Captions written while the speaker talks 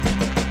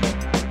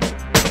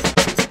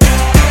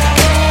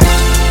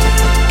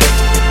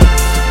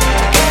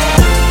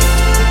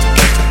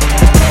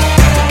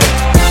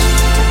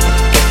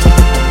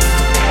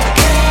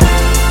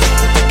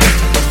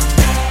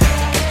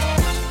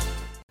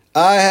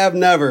I have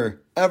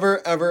never,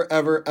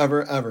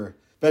 ever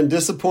been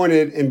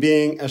disappointed in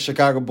being a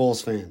Chicago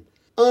Bulls fan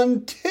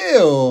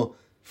until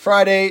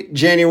Friday,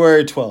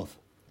 January 12th.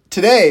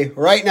 Today,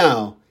 right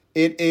now,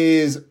 it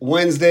is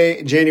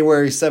Wednesday,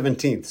 January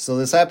 17th. So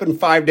this happened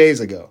 5 days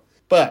ago.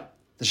 But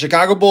the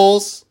Chicago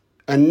Bulls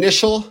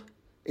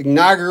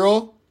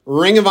inaugural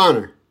Ring of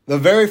Honor, the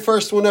very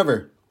first one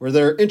ever, where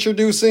they're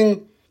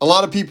introducing a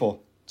lot of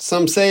people,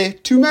 some say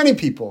too many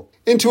people,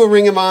 into a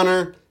Ring of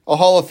Honor, a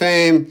Hall of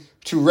Fame,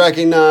 to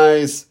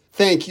recognize,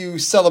 thank you,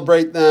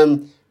 celebrate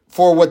them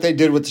for what they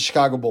did with the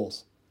Chicago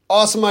Bulls.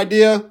 Awesome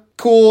idea,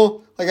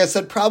 cool. Like I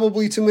said,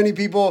 probably too many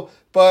people,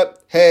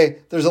 but hey,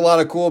 there's a lot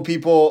of cool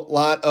people, a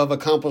lot of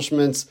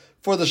accomplishments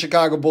for the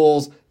Chicago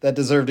Bulls that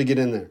deserve to get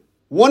in there.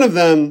 One of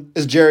them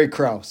is Jerry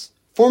Krause,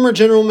 former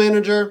general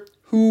manager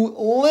who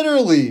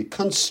literally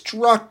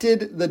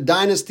constructed the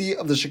dynasty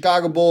of the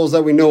Chicago Bulls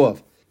that we know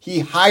of. He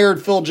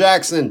hired Phil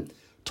Jackson,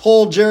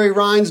 told Jerry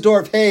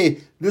Reinsdorf,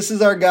 hey, this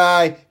is our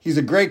guy. He's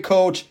a great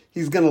coach.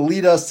 He's going to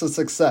lead us to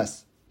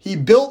success. He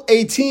built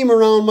a team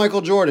around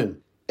Michael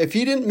Jordan. If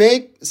he didn't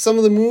make some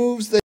of the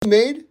moves that he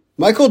made,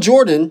 Michael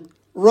Jordan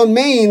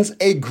remains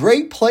a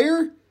great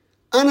player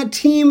on a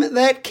team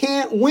that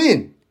can't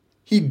win.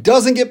 He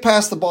doesn't get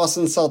past the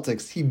Boston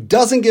Celtics. He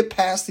doesn't get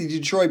past the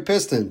Detroit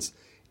Pistons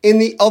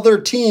and the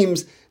other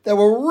teams that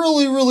were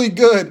really, really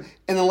good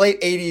in the late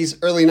 80s,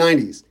 early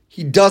 90s.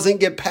 He doesn't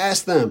get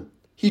past them.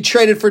 He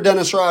traded for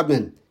Dennis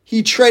Rodman.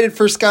 He traded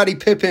for Scottie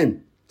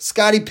Pippen.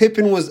 Scottie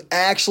Pippen was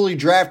actually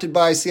drafted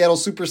by Seattle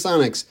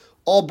Supersonics.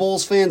 All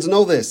Bulls fans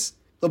know this.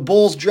 The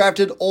Bulls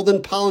drafted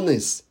Olden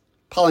Polynice.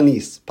 I think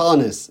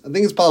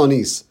it's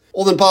Polynice.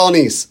 Olden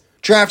Polynice.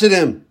 Drafted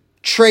him.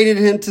 Traded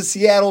him to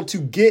Seattle to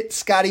get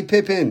Scottie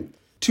Pippen.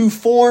 To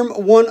form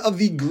one of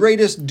the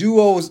greatest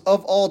duos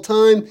of all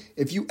time.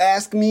 If you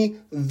ask me,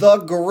 the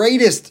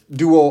greatest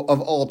duo of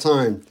all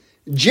time.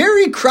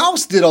 Jerry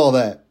Krause did all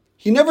that.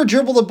 He never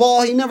dribbled the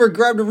ball. He never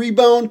grabbed a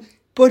rebound.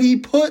 But he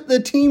put the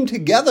team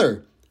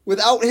together.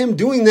 Without him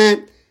doing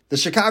that, the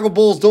Chicago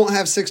Bulls don't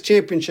have 6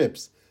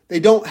 championships. They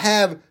don't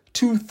have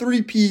 2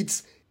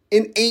 three-peats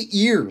in 8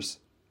 years.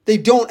 They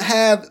don't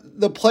have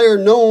the player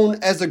known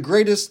as the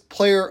greatest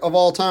player of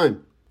all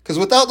time. Because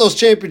without those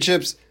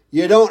championships,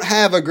 you don't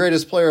have a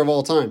greatest player of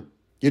all time.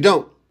 You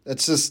don't.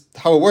 That's just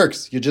how it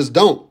works. You just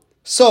don't.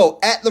 So,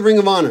 at the Ring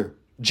of Honor,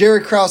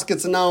 Jerry Krause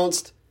gets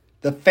announced.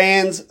 The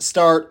fans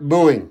start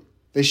booing.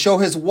 They show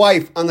his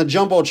wife on the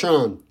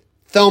Jumbotron,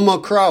 Thelma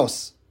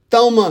Krause.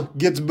 Thelma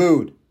gets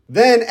booed.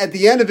 Then, at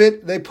the end of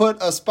it, they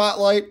put a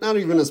spotlight, not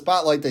even a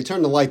spotlight, they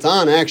turned the lights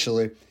on,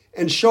 actually,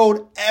 and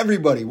showed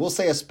everybody, we'll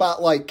say a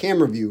spotlight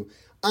camera view,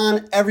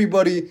 on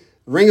everybody,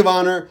 Ring of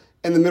Honor,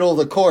 in the middle of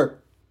the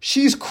court.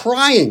 She's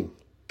crying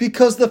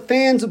because the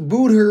fans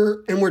booed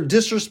her and were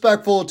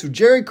disrespectful to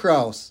Jerry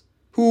Krause,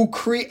 who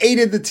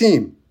created the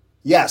team.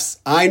 Yes,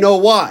 I know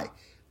why.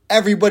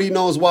 Everybody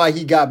knows why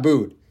he got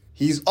booed.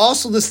 He's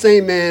also the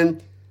same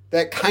man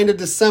that kind of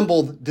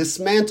dismantled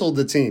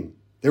the team.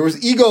 There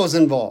was egos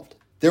involved.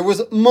 There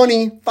was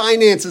money,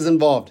 finances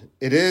involved.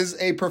 It is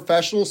a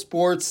professional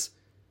sports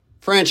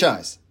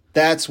franchise.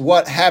 That's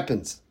what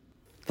happens.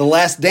 The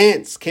Last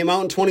Dance came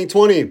out in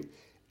 2020,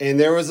 and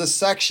there was a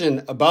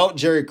section about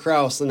Jerry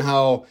Krause and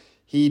how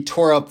he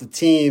tore up the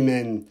team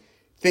and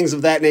things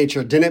of that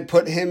nature. Didn't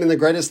put him in the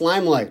greatest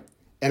limelight.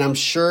 And I'm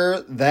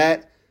sure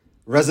that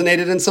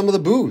resonated in some of the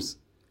boos.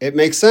 It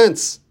makes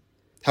sense.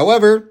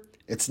 However,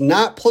 it's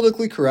not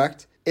politically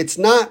correct. It's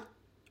not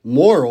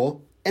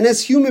moral. And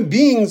as human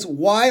beings,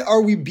 why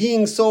are we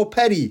being so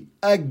petty?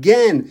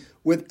 Again,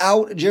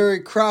 without Jerry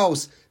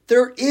Krause,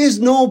 there is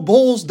no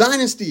Bulls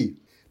dynasty.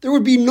 There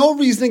would be no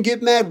reason to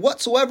get mad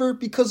whatsoever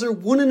because there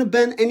wouldn't have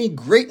been any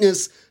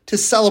greatness to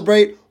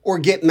celebrate or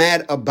get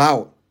mad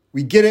about.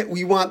 We get it.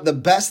 We want the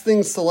best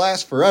things to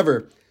last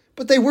forever,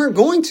 but they weren't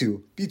going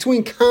to.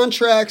 Between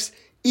contracts,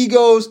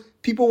 egos,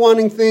 people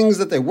wanting things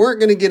that they weren't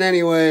going to get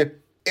anyway,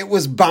 it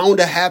was bound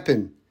to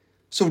happen.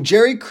 So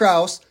Jerry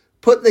Krause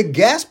put the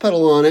gas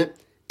pedal on it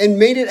and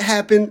made it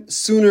happen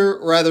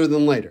sooner rather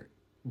than later.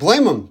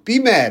 Blame him. Be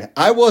mad.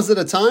 I was at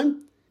a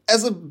time.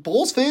 As a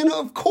Bulls fan,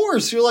 of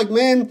course, you're like,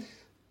 man,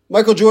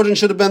 Michael Jordan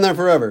should have been there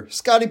forever.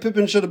 Scottie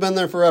Pippen should have been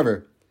there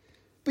forever.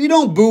 But you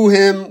don't boo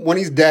him when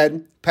he's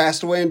dead,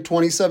 passed away in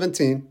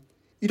 2017.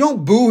 You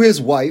don't boo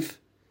his wife.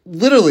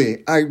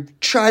 Literally, I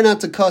try not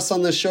to cuss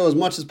on this show as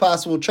much as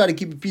possible, try to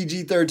keep it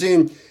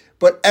PG-13,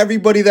 but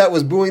everybody that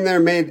was booing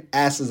there made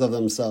asses of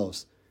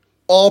themselves.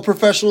 All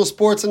professional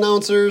sports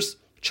announcers,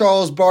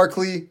 Charles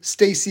Barkley,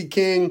 Stacey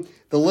King,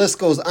 the list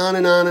goes on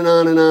and on and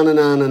on and on and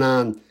on and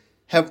on,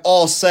 have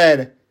all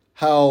said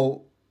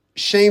how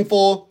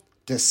shameful,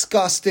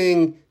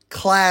 disgusting,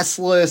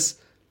 classless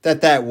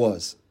that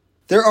was.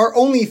 There are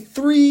only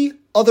 3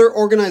 other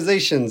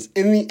organizations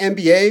in the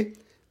NBA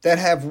that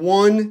have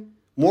won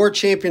more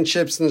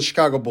championships than the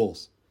Chicago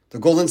Bulls. The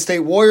Golden State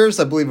Warriors,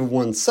 I believe, have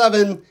won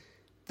 7.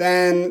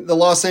 Then the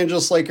Los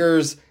Angeles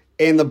Lakers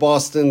and the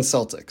Boston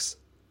Celtics.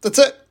 That's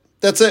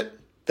it.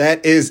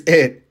 That is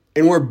it.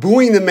 And we're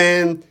booing the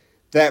man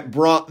that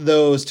brought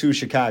those to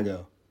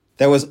Chicago.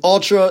 That was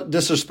ultra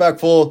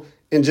disrespectful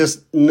and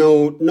just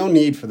no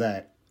need for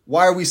that.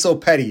 Why are we so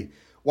petty?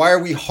 Why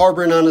are we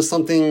harboring onto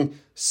something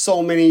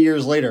so many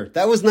years later?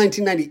 That was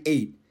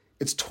 1998.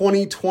 It's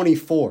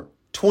 2024,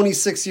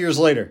 26 years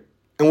later.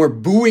 And we're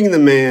booing the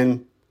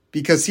man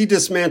because he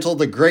dismantled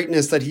the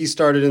greatness that he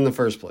started in the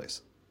first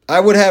place.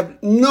 I would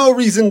have no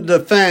reason to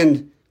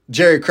defend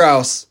Jerry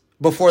Krause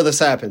before this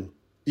happened.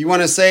 You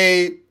want to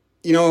say,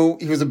 he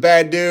was a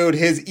bad dude,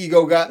 his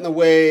ego got in the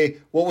way,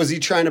 what was he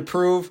trying to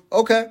prove?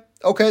 Okay,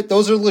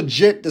 those are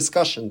legit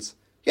discussions.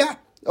 Yeah,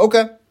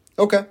 okay.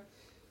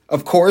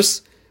 Of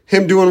course,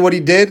 him doing what he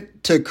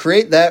did to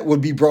create that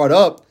would be brought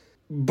up,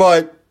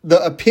 but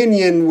the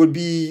opinion would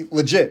be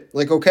legit,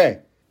 okay.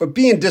 But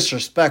being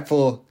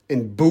disrespectful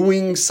and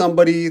booing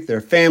somebody,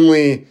 their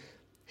family,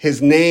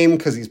 his name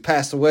because he's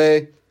passed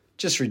away,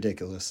 just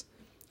ridiculous.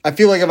 I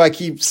feel like if I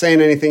keep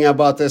saying anything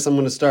about this, I'm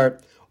going to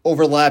start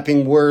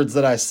overlapping words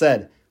that I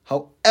said.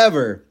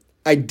 However,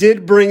 I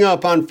did bring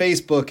up on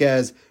Facebook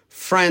as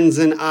friends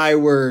and I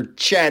were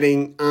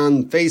chatting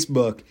on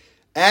Facebook.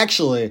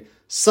 Actually,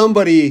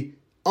 somebody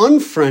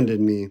unfriended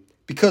me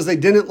because they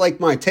didn't like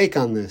my take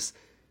on this.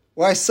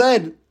 Well, I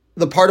said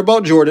the part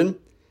about Jordan,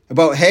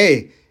 about,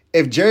 hey,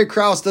 if Jerry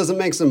Krause doesn't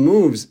make some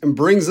moves and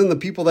brings in the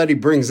people that he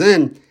brings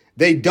in,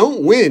 they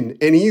don't win.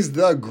 And he's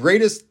the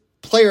greatest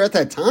player at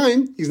that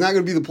time. He's not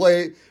going to be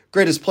the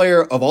greatest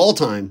player of all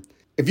time.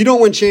 If you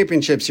don't win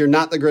championships, you're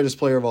not the greatest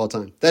player of all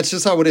time. That's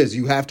just how it is.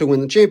 You have to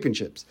win the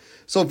championships.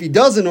 So if he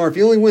doesn't, or if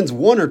he only wins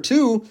one or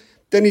two,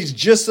 then he's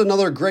just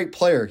another great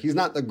player. He's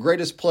not the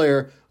greatest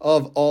player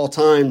of all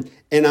time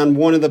and on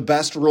one of the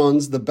best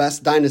runs, the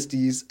best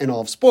dynasties in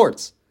all of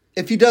sports.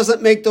 If he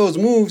doesn't make those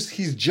moves,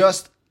 he's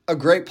just a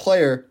great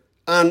player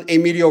on a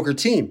mediocre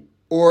team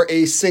or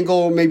a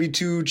single, maybe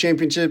two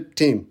championship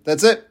team.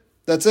 That's it.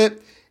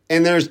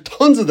 And there's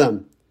tons of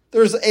them.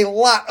 There's a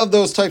lot of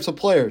those types of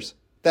players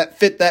that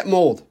fit that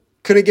mold.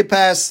 Couldn't get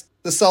past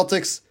the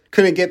Celtics,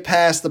 couldn't get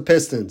past the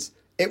Pistons.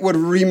 It would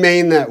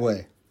remain that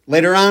way.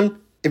 Later on,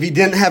 if he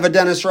didn't have a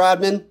Dennis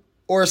Rodman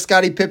or a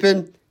Scottie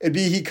Pippen, it'd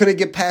be he couldn't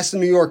get past the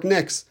New York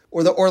Knicks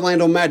or the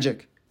Orlando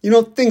Magic.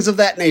 Things of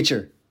that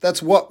nature.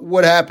 That's what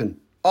would happen.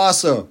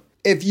 Also,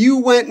 if you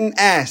went and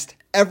asked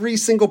every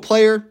single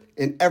player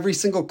and every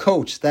single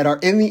coach that are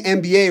in the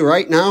NBA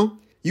right now,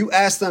 you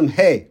ask them,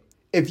 hey,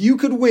 if you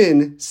could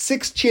win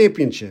 6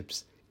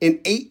 championships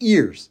in 8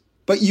 years,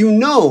 but you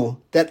know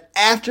that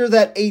after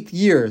that 8th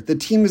year, the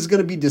team is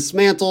going to be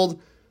dismantled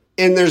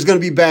and there's going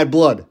to be bad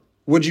blood,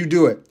 would you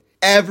do it?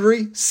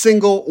 Every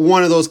single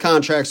one of those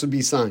contracts would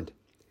be signed.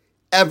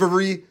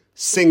 Every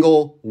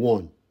single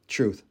one.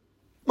 Truth.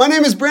 My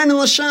name is Brandon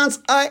LaChance.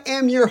 I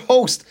am your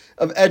host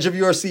of Edge of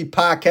Your Seat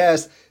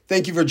podcast.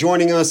 Thank you for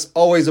joining us.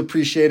 Always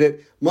appreciate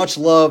it. Much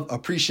love,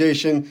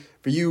 appreciation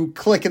for you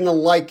clicking the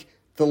like,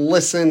 the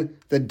listen,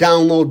 the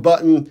download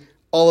button,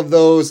 all of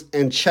those,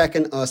 and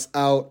checking us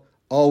out.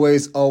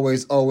 Always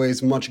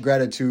much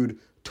gratitude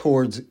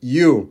towards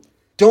you.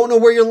 Don't know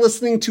where you're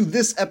listening to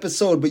this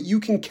episode, but you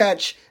can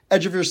catch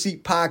Edge of Your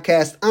Seat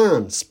podcast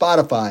on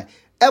Spotify,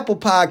 Apple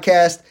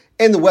Podcast,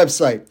 and the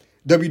website,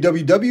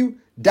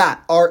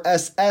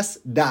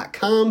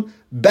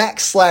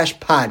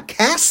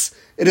 www.rss.com/podcasts.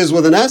 It is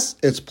with an S,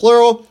 it's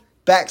plural,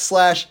 /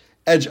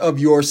 Edge of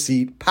Your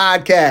Seat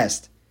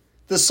podcast.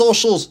 The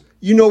socials,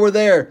 we're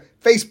there.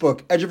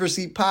 Facebook, Edge of Your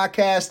Seat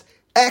podcast.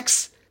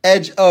 X,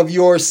 Edge of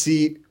Your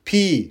Seat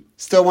P.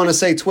 Still want to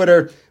say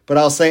Twitter, but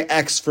I'll say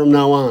X from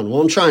now on. Well,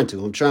 I'm trying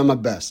my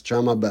best.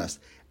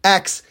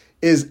 X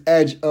is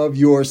Edge of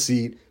Your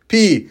Seat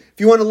P. If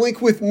you want to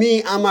link with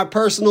me on my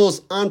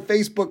personals on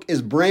Facebook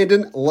is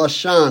Brandon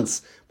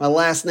LaChance. My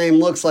last name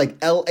looks like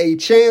L.A.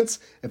 Chance.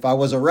 If I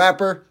was a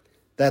rapper,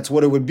 that's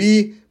what it would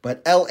be.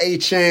 But L.A.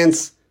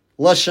 Chance,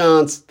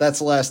 LaChance, that's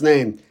the last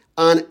name.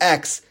 On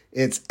X,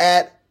 it's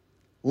at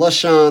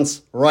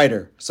LaChance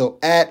Writer. So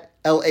at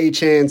L.A.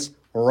 Chance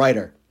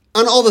Writer.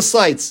 On all the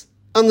sites,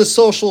 on the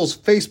socials,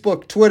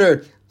 Facebook,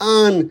 Twitter,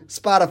 on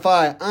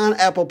Spotify, on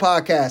Apple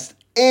Podcasts,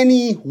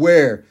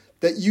 anywhere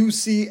that you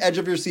see Edge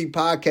of Your Seat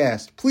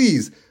podcast,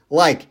 please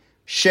like,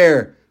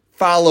 share,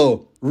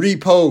 follow,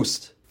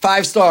 repost.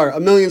 5-star,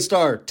 1 million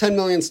star, 10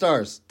 million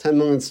stars. 10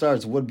 million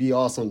stars would be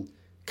awesome.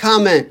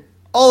 Comment,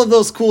 all of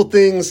those cool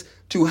things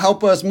to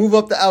help us move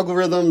up the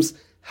algorithms,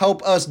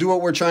 help us do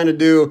what we're trying to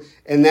do,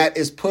 and that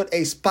is put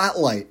a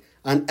spotlight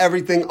on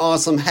everything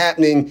awesome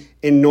happening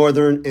in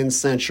Northern and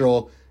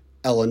Central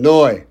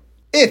Illinois.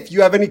 If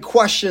you have any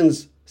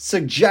questions,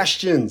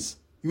 suggestions,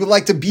 you would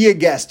like to be a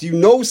guest, you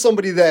know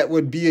somebody that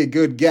would be a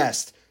good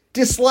guest,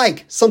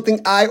 dislike something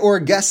I or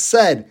a guest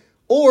said,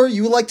 or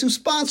you would like to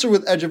sponsor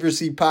with Edge of Your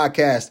Seat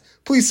podcast,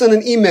 please send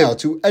an email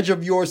to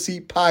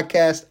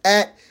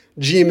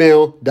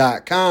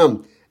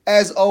edgeofyourseatpodcast@gmail.com.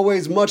 As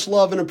always, much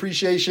love and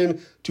appreciation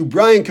to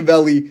Brian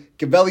Cavelli,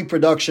 Cavelli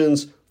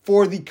Productions,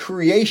 for the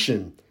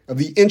creation of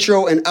the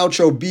intro and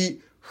outro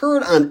beat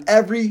heard on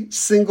every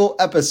single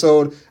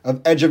episode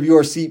of Edge of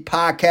Your Seat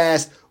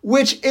podcast,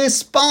 which is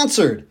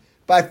sponsored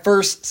by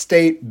First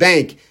State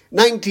Bank.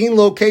 19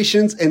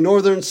 locations in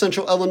Northern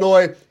Central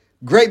Illinois,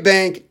 Great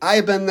bank. I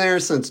have been there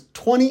since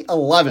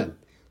 2011.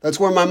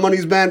 That's where my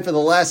money's been for the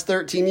last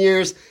 13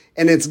 years,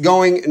 and it's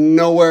going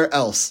nowhere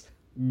else.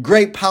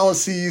 Great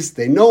policies.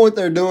 They know what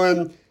they're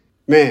doing.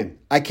 Man,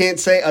 I can't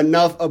say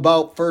enough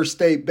about First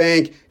State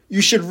Bank.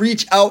 You should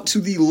reach out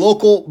to the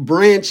local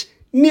branch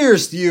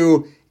nearest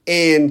you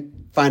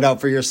and find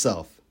out for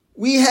yourself.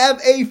 We have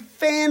a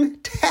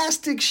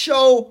fantastic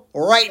show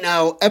right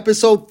now,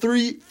 episode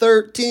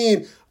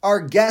 313. Our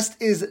guest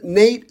is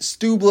Nate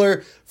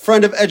Stubler,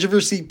 friend of Edge of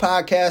Your Seat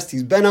podcast.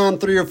 He's been on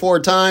 3 or 4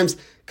 times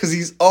because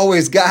he's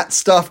always got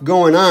stuff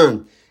going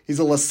on. He's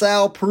a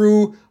LaSalle,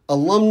 Peru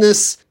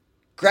alumnus,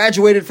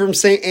 graduated from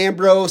St.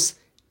 Ambrose,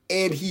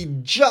 and he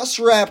just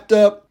wrapped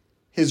up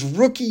his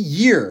rookie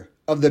year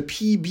of the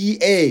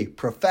PBA,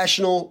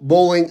 Professional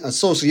Bowling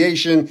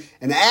Association,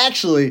 and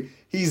actually,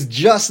 he's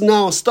just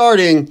now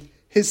starting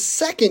his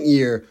second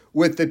year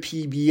with the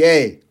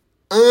PBA.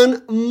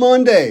 On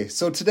Monday,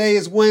 so today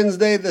is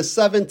Wednesday the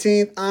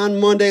 17th, on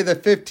Monday the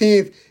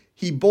 15th,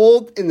 he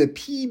bowled in the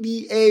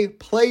PBA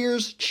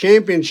Players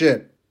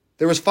Championship.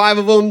 There was 5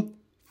 of them,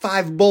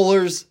 5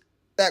 bowlers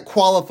that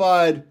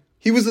qualified.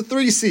 He was a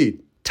 3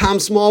 seed. Tom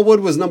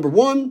Smallwood was number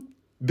 1,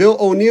 Bill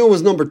O'Neill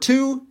was number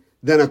 2,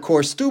 then of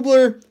course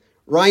Stubler,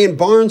 Ryan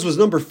Barnes was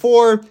number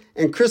 4,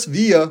 and Chris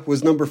Villa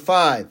was number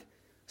 5.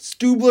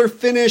 Stubler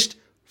finished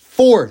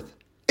 4th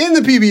in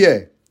the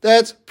PBA.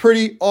 That's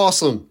pretty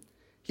awesome.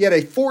 He had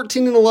a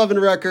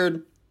 14-11 record,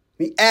 and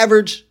he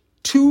averaged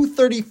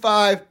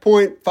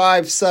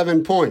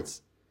 235.57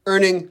 points,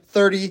 earning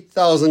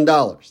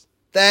 $30,000.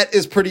 That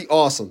is pretty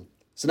awesome.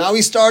 So now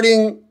he's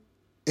starting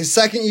his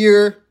second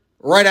year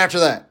right after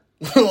that.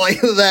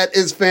 That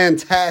is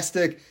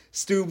fantastic.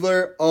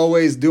 Stubler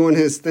always doing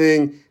his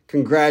thing.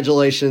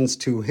 Congratulations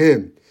to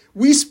him.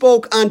 We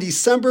spoke on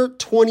December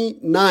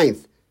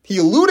 29th. He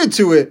alluded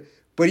to it,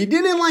 but he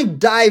didn't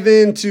dive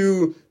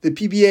into the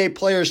PBA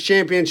Players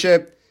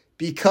Championship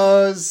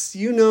because,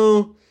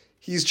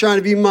 he's trying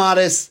to be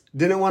modest,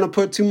 didn't want to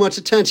put too much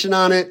attention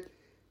on it.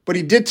 But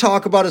he did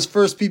talk about his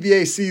first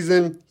PBA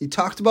season. He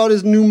talked about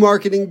his new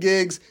marketing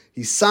gigs.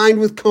 He signed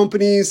with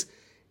companies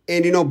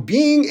and,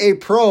 being a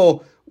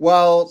pro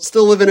while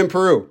still living in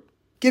Peru.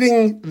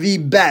 Getting the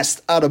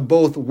best out of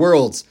both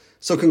worlds.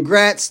 So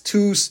congrats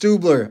to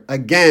Stubler.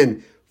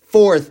 Again,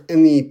 4th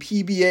in the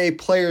PBA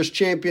Players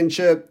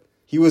Championship.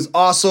 He was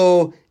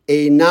also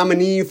a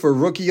nominee for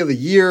Rookie of the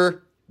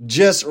Year,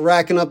 just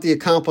racking up the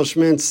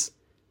accomplishments,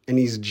 and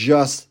he's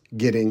just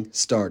getting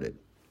started.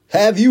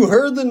 Have you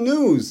heard the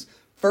news?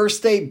 First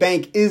State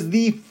Bank is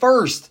the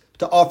first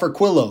to offer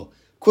Quillo.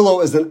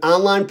 Quillo is an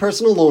online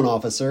personal loan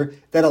officer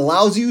that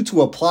allows you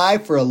to apply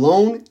for a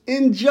loan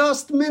in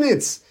just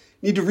minutes.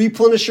 Need to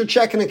replenish your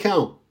checking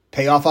account,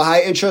 pay off a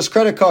high-interest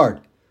credit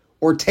card,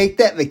 or take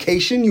that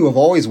vacation you have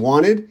always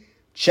wanted?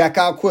 Check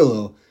out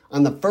Quillo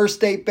on the First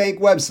State Bank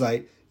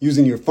website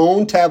using your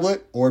phone,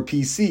 tablet, or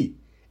PC.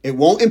 It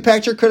won't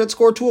impact your credit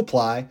score to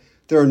apply.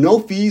 There are no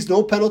fees,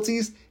 no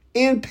penalties,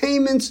 and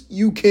payments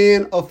you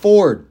can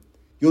afford.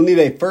 You'll need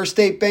a First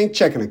State Bank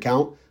checking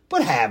account,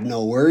 but have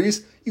no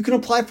worries. You can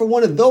apply for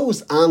one of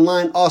those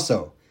online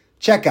also.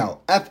 Check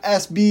out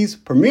FSB's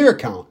Premier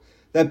account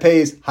that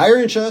pays higher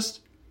interest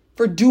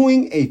for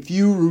doing a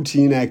few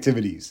routine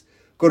activities.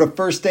 Go to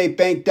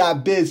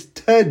firststatebank.biz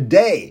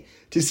today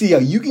to see how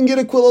you can get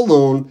a Quillo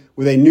loan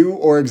with a new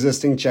or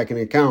existing checking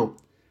account.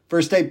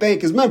 First State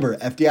Bank is member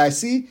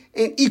FDIC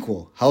and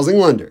equal housing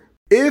lender.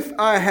 If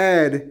I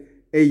had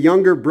a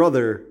younger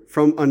brother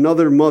from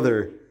another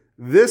mother,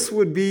 this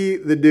would be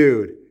the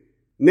dude.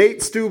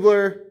 Nate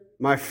Stubler,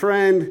 my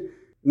friend,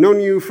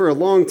 known you for a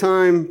long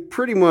time,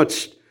 pretty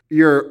much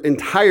your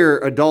entire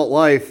adult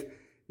life.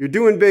 You're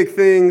doing big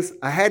things.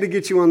 I had to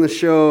get you on the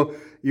show.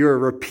 You're a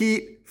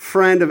repeat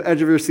friend of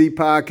Edge of Your Seat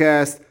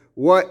podcast.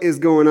 What is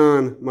going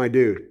on, my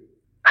dude?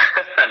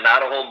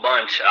 Not a whole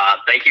bunch.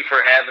 Thank you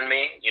for having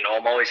me.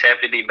 I'm always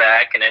happy to be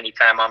back, and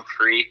anytime I'm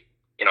free,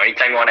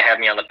 anytime you want to have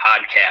me on the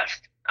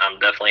podcast, I'm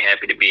definitely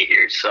happy to be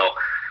here. So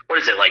what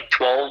is it,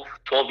 12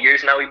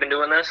 years now we've been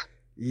doing this?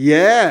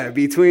 Yeah,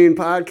 between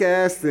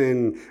podcasts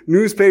and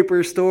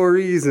newspaper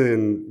stories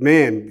and,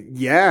 man,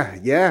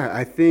 yeah.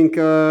 I think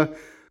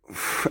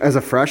as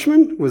a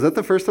freshman, was that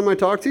the first time I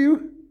talked to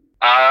you?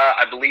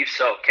 I believe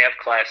so. Cap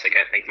Classic,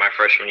 I think, my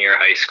freshman year of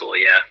high school,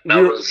 yeah.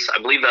 I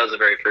believe that was the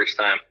very first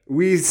time.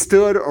 We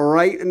stood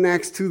right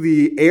next to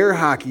the air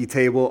hockey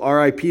table,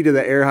 RIP to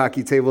the air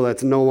hockey table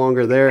that's no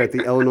longer there at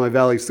the Illinois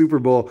Valley Super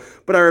Bowl.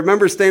 But I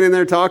remember standing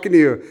there talking to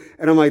you,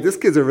 and I'm like, this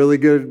kid's a really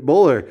good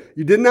bowler.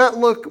 You did not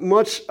look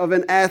much of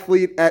an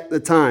athlete at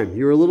the time.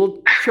 You were a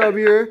little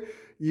chubbier.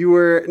 You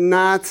were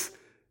not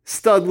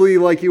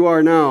studly like you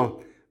are now.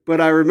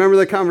 But I remember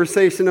the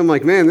conversation. I'm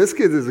like, man, this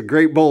kid is a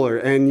great bowler,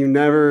 and you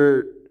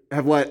never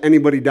have let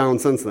anybody down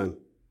since then.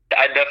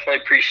 I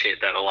definitely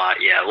appreciate that a lot.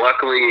 Yeah,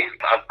 luckily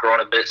I've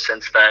grown a bit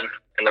since then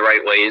in the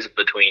right ways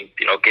between,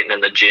 getting in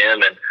the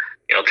gym and,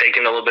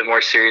 taken it a little bit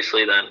more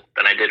seriously than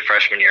I did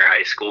freshman year of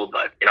high school.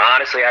 But,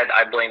 honestly,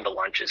 I blame the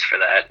lunches for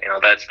that.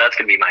 That's going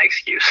to be my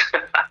excuse.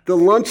 The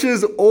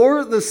lunches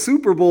or the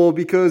Super Bowl,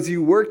 because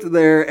you worked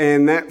there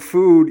and that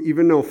food,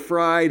 even though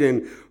fried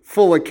and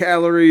full of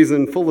calories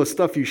and full of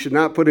stuff you should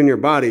not put in your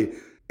body,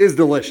 is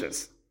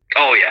delicious.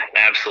 Oh, yeah,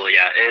 absolutely.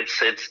 Yeah,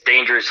 it's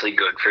dangerously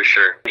good for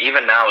sure.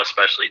 Even now,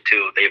 especially,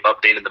 too. They've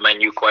updated the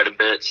menu quite a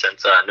bit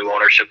since new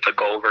ownership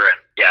took over. And,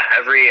 yeah,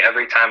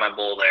 every time I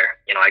bowl there,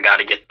 I got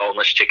to get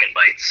boneless chicken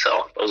bites.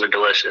 So those are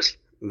delicious.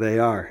 They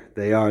are.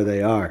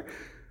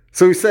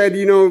 So we said,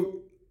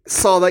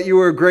 saw that you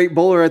were a great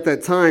bowler at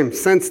that time.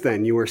 Since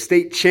then, you were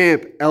state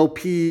champ,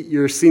 LP,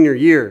 your senior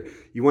year.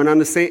 You went on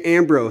to St.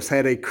 Ambrose,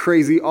 had a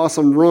crazy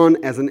awesome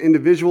run as an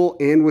individual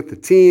and with the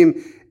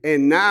team.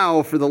 And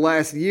now, for the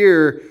last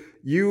year,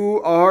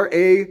 you are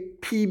a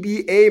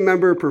PBA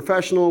member,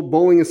 Professional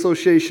Bowling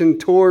Association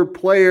Tour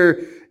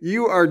player.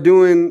 You are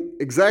doing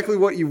exactly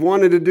what you've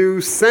wanted to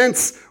do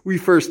since we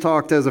first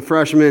talked as a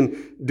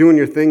freshman, doing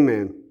your thing,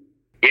 man.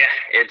 Yeah,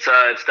 it's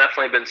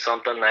definitely been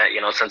something that,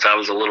 since I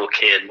was a little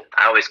kid,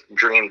 I always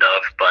dreamed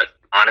of. But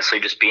honestly,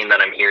 just being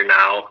that I'm here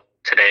now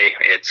today,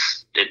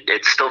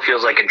 it still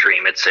feels like a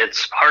dream. It's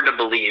hard to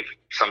believe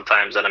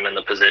sometimes that I'm in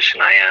the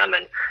position I am,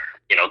 and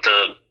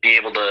to be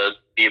able to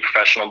be a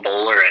professional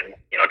bowler and,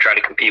 try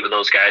to compete with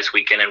those guys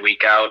week in and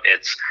week out,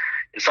 it's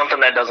something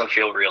that doesn't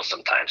feel real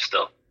sometimes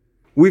still.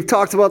 We've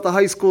talked about the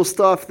high school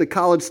stuff, the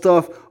college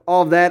stuff,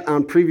 all of that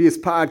on previous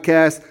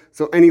podcasts.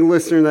 So any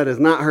listener that has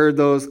not heard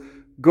those,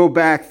 go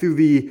back through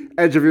the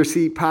Edge of Your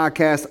Seat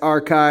podcast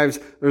archives.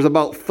 There's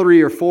about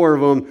 3 or 4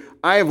 of them.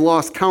 I have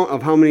lost count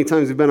of how many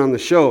times we've been on the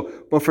show.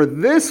 But for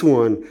this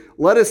one,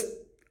 let us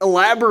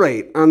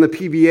elaborate on the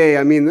PBA.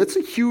 I mean, that's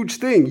a huge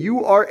thing.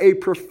 You are a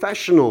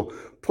professional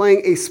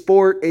playing a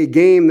sport, a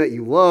game that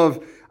you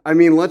love. I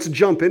mean, let's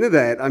jump into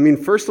that. I mean,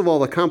 first of all,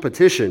 the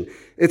competition.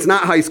 It's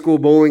not high school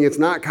bowling. It's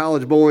not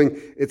college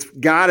bowling. It's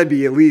got to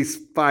be at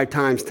least 5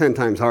 times, 10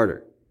 times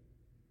harder.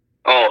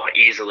 Oh,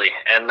 easily.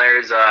 And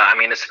there's,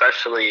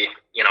 especially,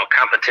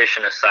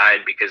 competition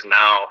aside, because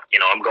now,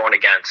 I'm going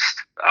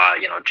against,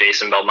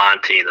 Jason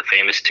Belmonte, the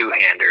famous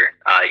two-hander,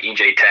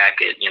 EJ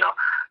Tackett,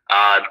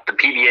 the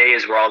PBA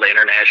is where all the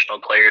international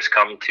players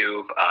come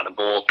to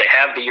bowl. They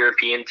have the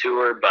European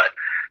tour, but,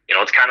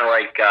 it's kind of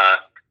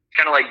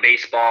like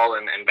baseball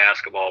and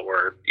basketball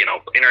where,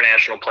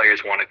 international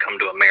players want to come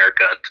to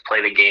America to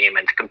play the game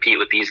and to compete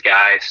with these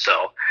guys.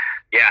 So,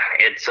 yeah,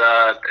 it's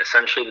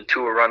essentially the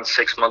tour runs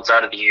 6 months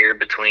out of the year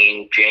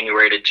between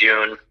January to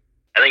June.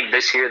 I think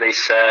this year they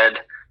said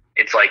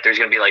it's like there's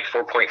going to be like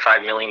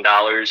 $4.5 million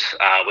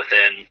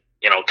within,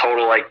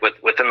 total, like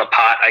within the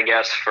pot, I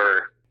guess,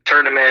 for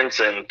tournaments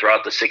and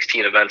throughout the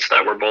 16 events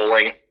that we're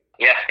bowling.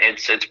 Yeah,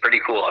 it's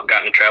pretty cool. I've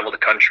gotten to travel the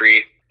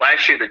country.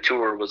 Last year, the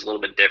tour was a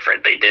little bit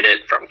different. They did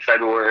it from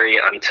February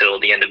until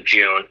the end of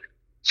June.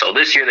 So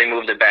this year they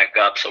moved it back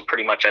up. So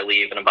pretty much I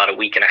leave in about a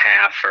week and a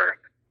half, or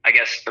I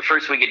guess the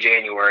first week of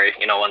January,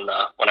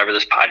 whenever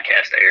this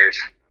podcast airs.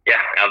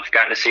 Yeah, I've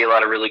gotten to see a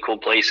lot of really cool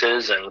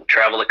places and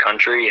travel the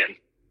country and,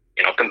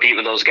 compete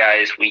with those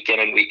guys week in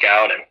and week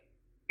out. And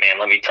man,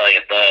 let me tell you,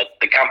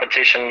 the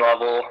competition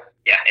level,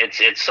 yeah,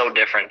 it's so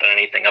different than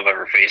anything I've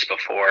ever faced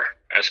before,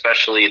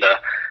 especially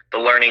the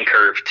learning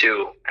curve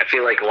too. I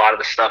feel like a lot of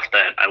the stuff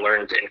that I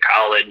learned in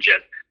college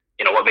and,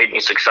 what made me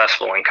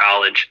successful in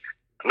college,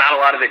 not a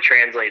lot of it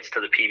translates to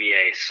the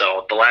PBA.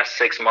 So the last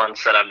 6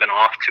 months that I've been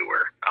off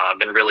tour, I've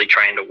been really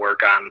trying to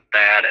work on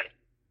that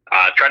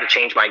and try to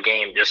change my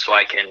game just so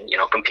I can,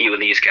 compete with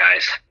these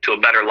guys to a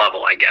better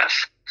level, I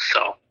guess.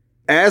 So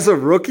as a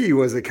rookie,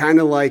 was it kind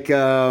of like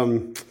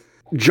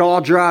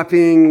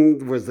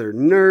jaw-dropping? Was there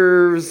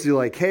nerves? You're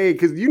like, hey,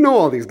 because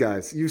all these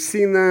guys. You've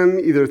seen them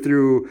either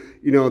through,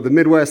 the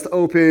Midwest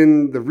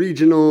Open, the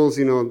regionals,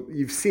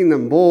 you've seen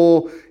them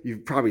bowl.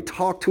 You've probably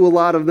talked to a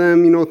lot of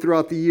them,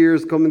 throughout the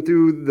years coming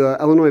through the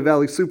Illinois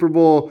Valley Super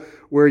Bowl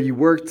where you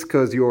worked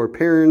because your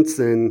parents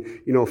and,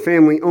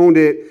 family owned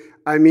it.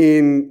 I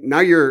mean, now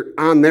you're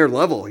on their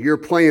level. You're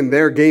playing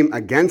their game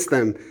against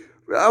them.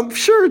 I'm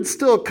sure it's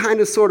still kind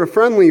of sort of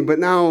friendly, but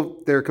now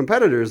they're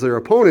competitors, they're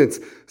opponents.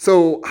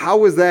 So how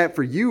was that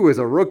for you as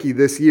a rookie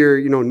this year,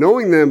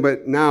 knowing them,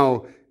 but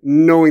now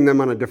knowing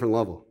them on a different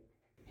level?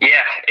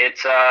 Yeah,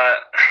 it's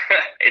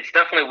it's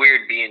definitely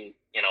weird being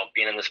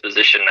in this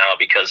position now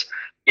because,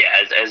 yeah,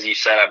 as you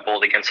said, I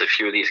bowled against a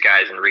few of these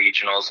guys in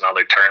regionals and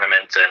other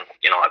tournaments. And,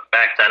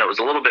 back then it was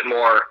a little bit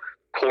more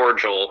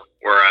cordial,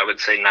 where I would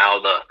say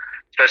now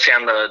especially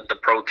on the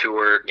pro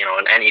tour,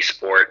 in any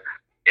sport,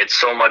 it's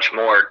so much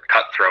more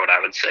cutthroat, I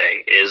would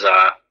say, is,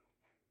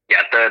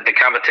 the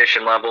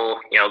competition level,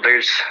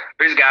 there's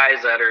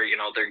guys that are,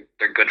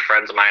 they're good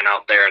friends of mine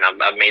out there,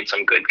 and I've made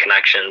some good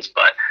connections.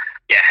 But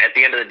yeah, at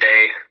the end of the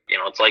day,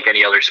 it's like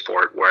any other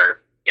sport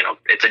where,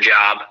 it's a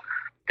job.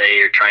 They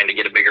are trying to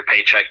get a bigger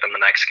paycheck than the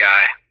next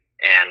guy.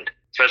 And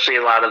especially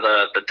a lot of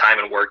the time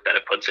and work that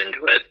it puts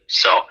into it.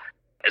 So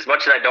as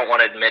much as I don't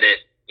want to admit it,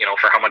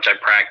 for how much I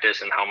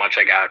practiced and how much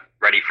I got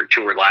ready for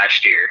tour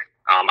last year,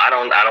 I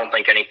don't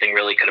think anything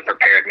really could have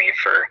prepared me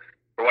for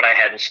for what I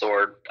had in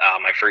store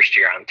my first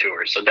year on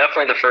tour. So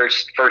definitely the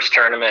first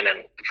tournament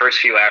and the first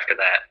few after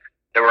that,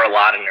 there were a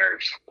lot of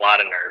nerves.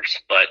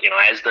 But,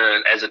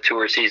 as the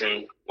tour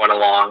season went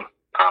along,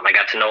 I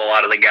got to know a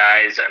lot of the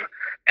guys. And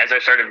as I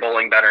started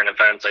bowling better in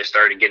events, I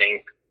started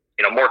getting,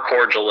 more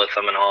cordial with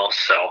them and all.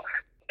 So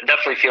I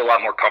definitely feel a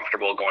lot more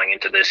comfortable going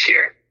into this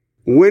year.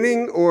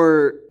 Winning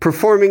or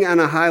performing on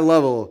a high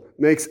level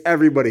makes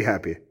everybody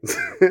happy.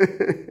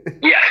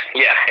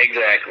 Yeah,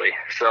 exactly.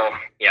 So,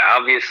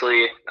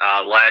 obviously,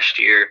 last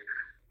year,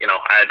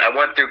 I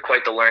went through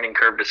quite the learning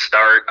curve to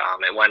start.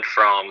 It went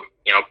from,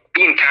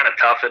 being kind of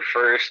tough at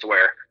first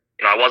where,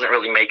 I wasn't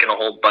really making a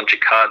whole bunch of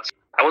cuts.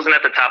 I wasn't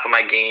at the top of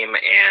my game,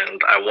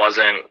 and I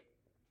wasn't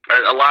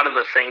a lot of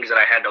the things that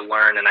I had to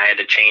learn and I had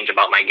to change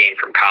about my game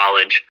from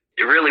college.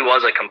 It really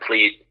was a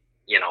complete,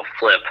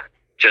 flip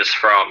just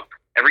from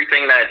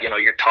everything that,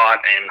 you're taught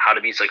and how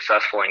to be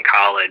successful in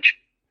college.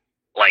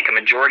 Like a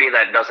majority of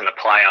that doesn't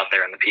apply out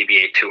there in the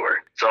PBA Tour.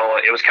 So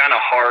it was kind of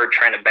hard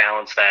trying to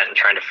balance that and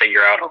trying to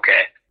figure out,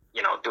 okay,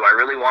 do I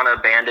really want to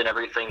abandon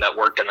everything that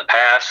worked in the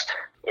past,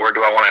 or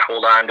do I want to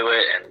hold on to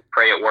it and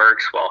pray it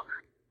works? Well,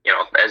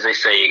 as they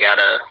say,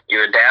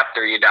 you adapt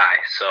or you die.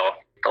 So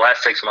the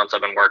last 6 months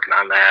I've been working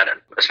on that,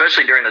 and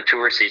especially during the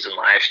tour season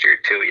last year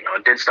too,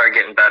 it did start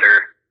getting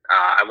better.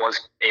 I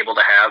was able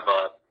to have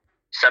a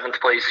 7th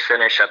place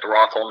finish at the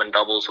Roth-Holman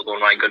doubles with one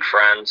of my good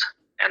friends.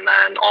 And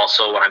then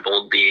also when I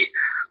bowled the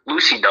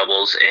Lucy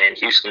doubles in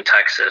Houston,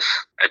 Texas,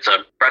 it's a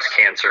breast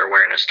cancer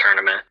awareness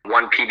tournament.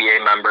 One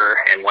PBA member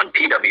and one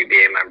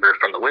PWBA member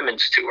from the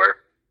women's tour,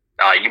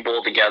 you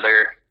bowl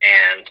together,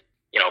 and,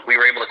 we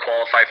were able to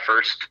qualify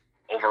first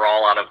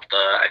overall out of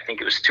I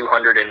think it was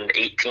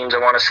 208 teams, I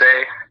want to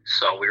say.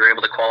 So we were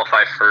able to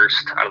qualify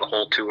first out of the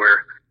whole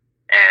tour,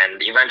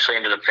 and eventually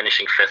ended up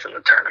finishing 5th in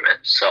the tournament.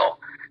 So,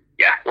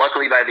 yeah,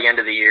 luckily by the end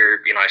of the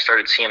year, I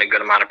started seeing a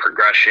good amount of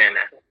progression,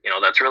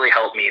 and, that's really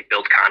helped me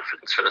build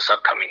confidence for this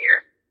upcoming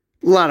year.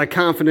 A lot of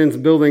confidence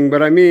building,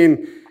 but I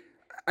mean,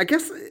 I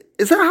guess,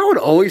 is that how it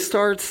always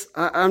starts?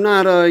 I'm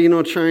not,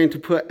 trying to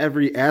put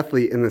every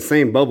athlete in the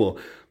same bubble,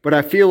 but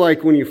I feel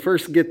like when you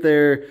first get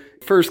there,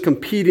 first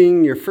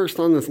competing, you're first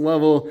on this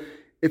level,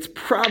 it's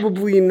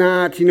probably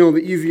not,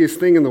 the easiest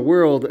thing in the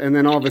world. And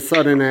then all of a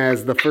sudden,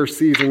 as the first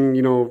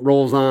season,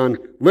 rolls on,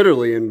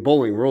 literally, and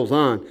bowling rolls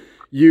on,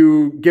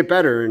 you get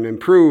better and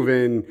improve,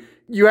 and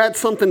you had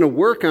something to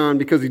work on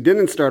because you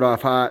didn't start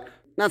off hot.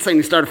 Not saying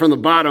you started from the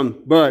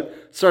bottom, but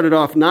started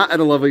off not at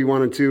a level you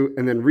wanted to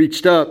and then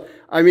reached up.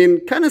 I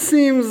mean, kind of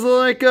seems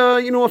like,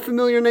 a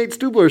familiar Nate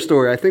Stubler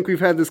story. I think we've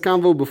had this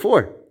convo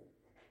before.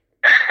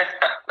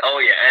 Oh,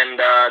 yeah, and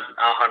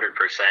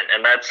 100%.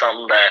 And that's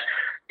something that,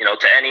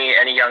 to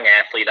any young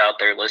athlete out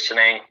there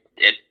listening,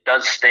 it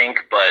does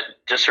stink, but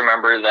just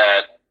remember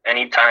that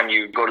anytime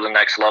you go to the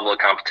next level of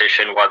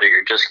competition, whether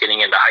you're just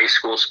getting into high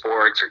school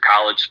sports or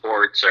college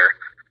sports or,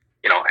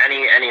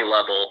 any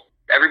level,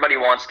 everybody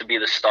wants to be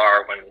the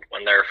star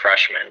when they're a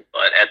freshman.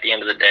 But at the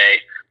end of the day,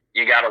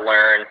 you got to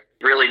learn.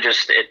 Really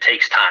just, it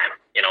takes time.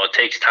 It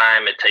takes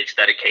time, it takes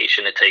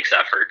dedication, it takes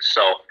effort.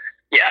 So,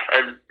 yeah,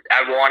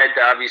 I wanted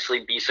to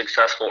obviously be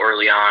successful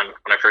early on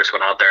when I first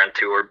went out there on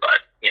tour.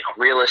 But,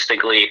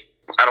 realistically,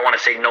 I don't want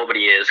to say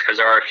nobody is, because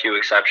there are a few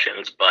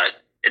exceptions.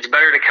 But it's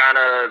better to kind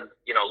of,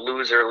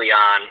 lose early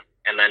on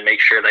and then make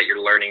sure that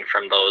you're learning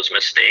from those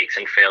mistakes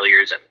and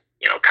failures, and,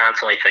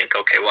 constantly think,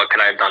 okay, what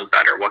could I have done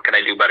better? What could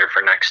I do better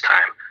for next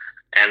time?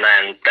 And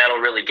then that'll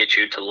really get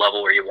you to the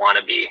level where you want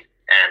to be.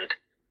 And,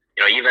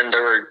 even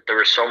there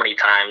were so many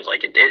times,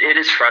 like it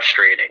is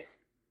frustrating,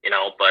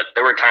 but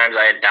there were times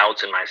I had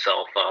doubts in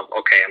myself of,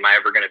 okay, am I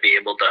ever going to be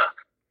able to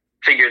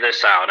figure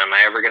this out? Am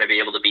I ever going to be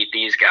able to beat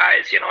these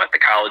guys, at the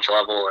college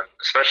level and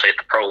especially at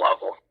the pro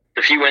level?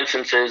 The few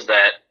instances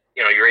that,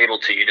 you're able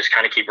to, you just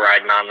kind of keep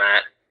riding on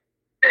that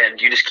and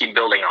you just keep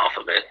building off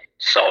of it.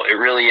 So it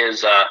really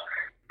is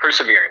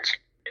perseverance.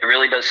 It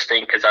really does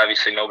stink because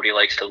obviously nobody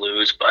likes to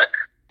lose, but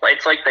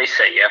it's like they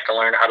say, you have to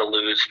learn how to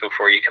lose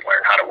before you can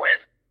learn how to win.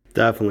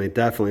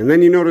 Definitely. And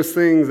then you notice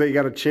things that you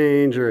got to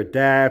change or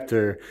adapt,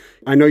 or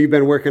I know you've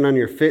been working on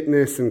your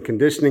fitness and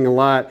conditioning a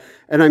lot.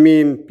 And I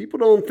mean, people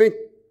don't think,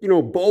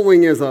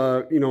 bowling is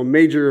a,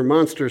 major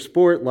monster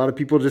sport. A lot of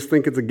people just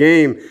think it's a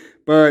game,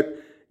 but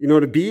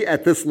to be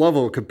at this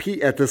level,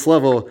 compete at this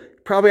level,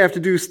 you probably have to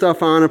do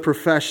stuff on a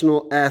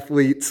professional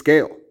athlete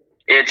scale.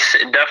 It's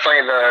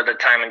definitely the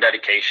time and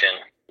dedication,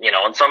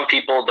 and some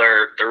people,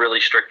 they're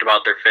really strict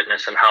about their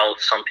fitness and health.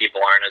 Some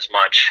people aren't as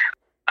much.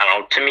 I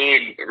don't know, to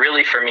me,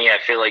 really for me, I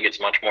feel like it's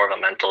much more of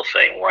a mental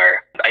thing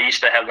where I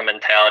used to have the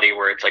mentality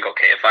where it's like,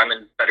 okay, if I'm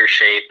in better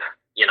shape,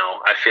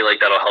 I feel like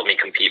that'll help me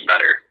compete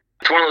better.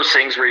 It's one of those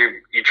things where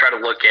you try to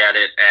look at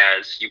it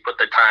as you put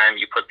the time,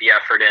 you put the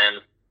effort in,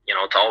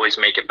 to always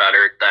make it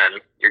better,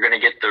 then you're going to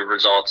get the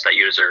results that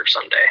you deserve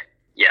someday.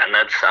 Yeah, and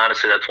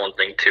that's one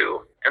thing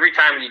too. Every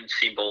time you'd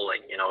see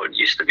bowling, it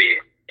used to be,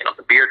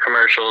 the beer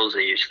commercials,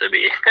 it used to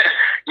be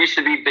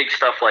big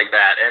stuff like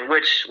that, and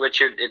which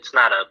it's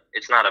not a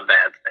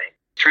bad thing.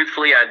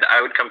 Truthfully,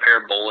 I would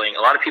compare bowling.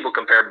 A lot of people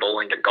compare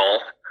bowling to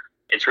golf.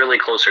 It's really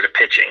closer to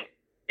pitching.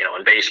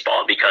 in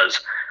baseball,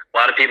 because a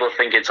lot of people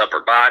think it's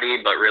upper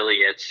body, but really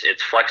it's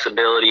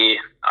flexibility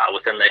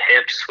within the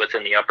hips,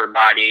 within the upper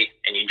body,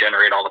 and you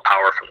generate all the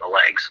power from the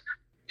legs.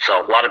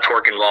 So a lot of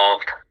torque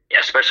involved,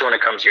 especially when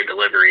it comes to your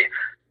delivery.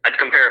 I'd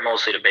compare it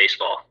mostly to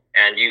baseball.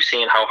 And you've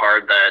seen how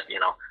hard the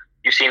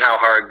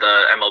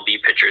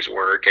MLB pitchers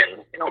work,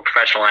 and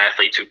professional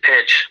athletes who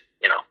pitch,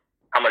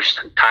 how much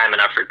time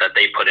and effort that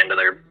they put into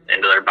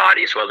their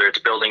bodies, whether it's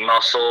building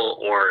muscle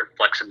or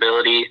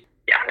flexibility.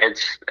 Yeah,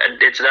 it's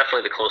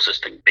definitely the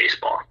closest to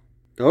baseball.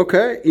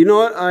 Okay. You know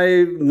what?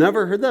 I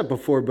never heard that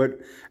before, but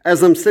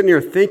as I'm sitting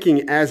here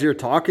thinking as you're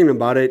talking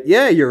about it,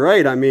 yeah, you're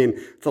right. I mean,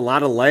 it's a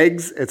lot of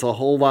legs. It's a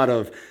whole lot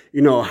of,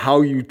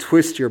 how you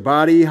twist your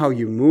body, how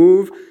you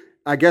move.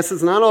 I guess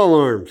it's not all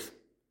arms.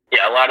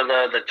 Yeah, a lot of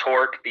the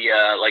torque,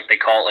 like they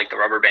call it, like the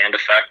rubber band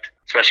effect,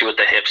 especially with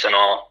the hips and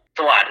all. It's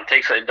a lot.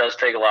 It does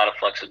take a lot of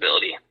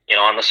flexibility.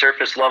 On the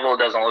surface level, it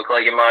doesn't look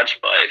like it much,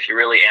 but if you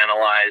really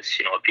analyze,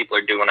 what people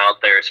are doing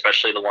out there,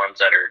 especially the ones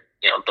that are,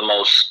 the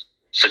most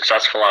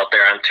successful out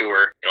there on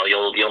tour,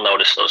 you'll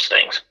notice those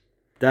things.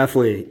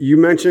 Definitely. You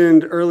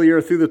mentioned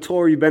earlier through the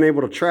tour, you've been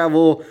able to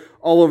travel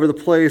all over the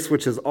place,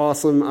 which is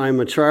awesome. I'm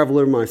a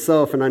traveler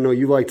myself, and I know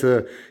you like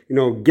to,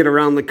 get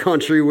around the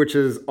country, which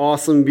is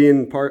awesome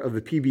being part of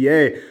the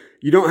PBA.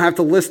 You don't have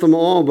to list them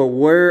all, but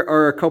where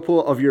are a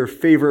couple of your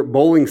favorite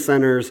bowling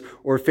centers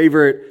or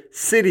favorite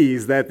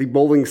cities that the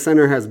bowling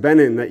center has been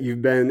in that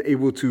you've been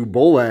able to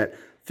bowl at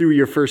through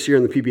your first year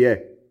in the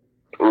PBA?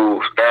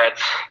 Ooh,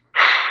 that's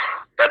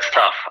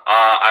tough.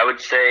 I would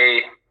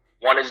say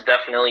one is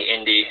definitely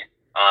Indy,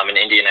 in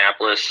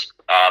Indianapolis.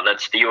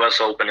 That's the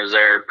U.S. Open is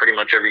there pretty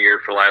much every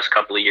year for the last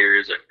couple of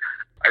years. And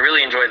I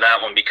really enjoyed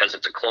that one because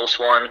it's a close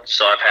one.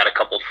 So I've had a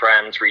couple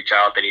friends reach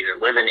out that either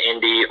live in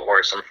Indy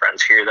or some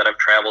friends here that have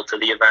traveled to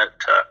the event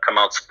to come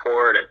out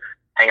support and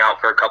hang out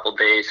for a couple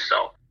days.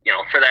 So,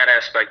 for that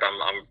aspect,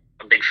 I'm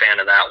a big fan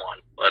of that one.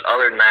 But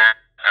other than that,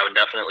 I would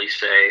definitely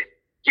say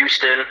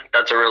Houston.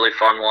 That's a really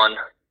fun one.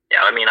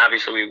 Yeah, I mean,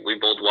 obviously we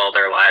bowled well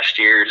there last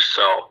year,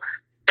 so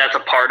that's a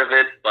part of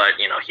it. But,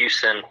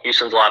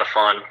 Houston's a lot of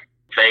fun.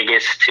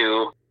 Vegas,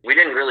 too. We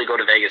didn't really go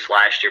to Vegas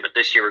last year, but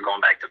this year we're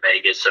going back to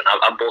Vegas, and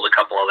I've bowled a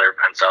couple other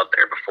events out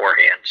there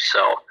beforehand.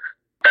 So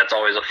that's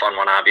always a fun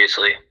one,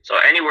 obviously. So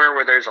anywhere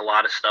where there's a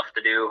lot of stuff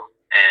to do,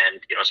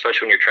 and,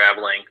 especially when you're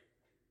traveling,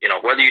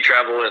 whether you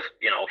travel with,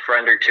 a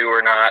friend or two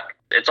or not,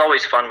 it's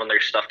always fun when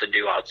there's stuff to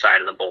do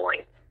outside of the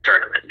bowling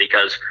tournament,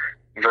 because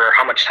for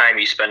how much time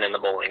you spend in the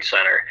bowling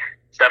center,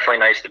 it's definitely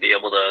nice to be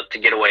able to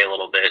get away a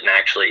little bit and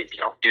actually,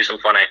 do some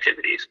fun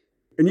activities.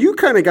 And you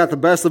kind of got the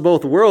best of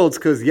both worlds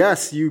because,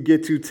 yes, you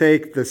get to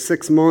take the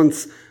 6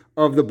 months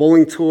of the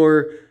bowling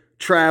tour,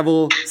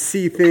 travel,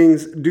 see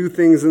things, do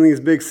things in these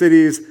big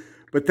cities.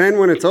 But then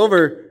when it's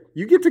over,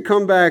 you get to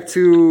come back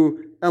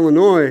to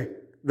Illinois,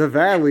 the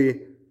Valley,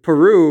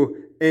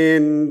 Peru,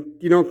 and,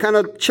 kind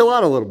of chill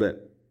out a little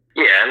bit.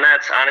 Yeah, and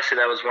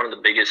that was one of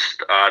the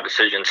biggest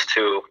decisions,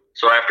 too.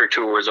 So after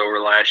tour was over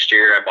last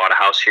year, I bought a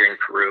house here in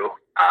Peru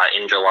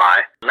in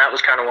July. And that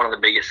was kind of one of the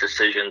biggest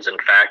decisions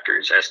and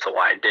factors as to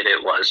why I did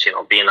it was,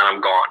 being that I'm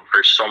gone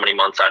for so many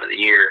months out of the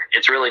year.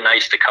 It's really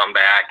nice to come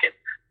back and,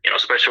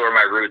 especially where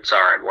my roots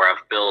are and where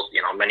I've built,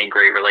 many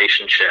great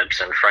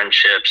relationships and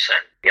friendships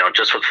and,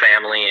 just with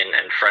family and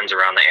friends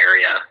around the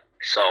area.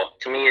 So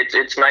to me,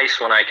 it's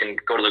nice when I can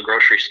go to the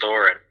grocery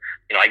store and,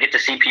 I get to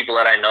see people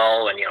that I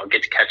know and,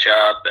 get to catch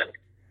up. And,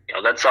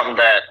 that's something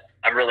that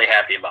I'm really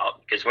happy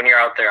about, because when you're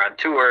out there on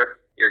tour,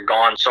 you're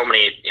gone so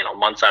many,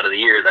 months out of the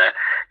year that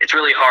it's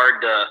really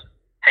hard to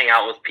hang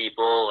out with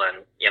people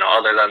and,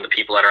 other than the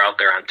people that are out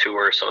there on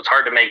tour. So it's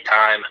hard to make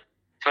time,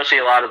 especially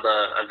a lot of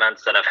the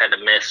events that I've had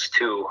to miss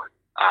too,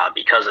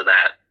 because of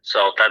that.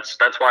 So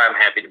that's why I'm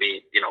happy to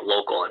be,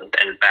 local and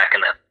back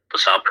in the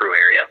South Peru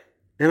area.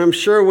 And I'm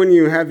sure when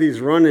you have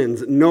these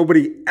run-ins,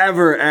 nobody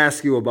ever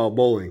asks you about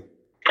bowling.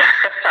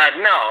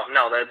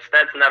 No,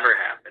 that's never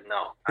happened.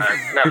 No,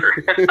 never.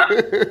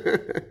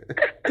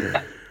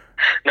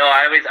 No,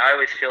 I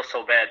always feel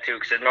so bad too,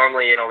 because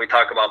normally, we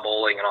talk about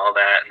bowling and all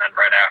that, and then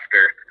right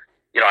after,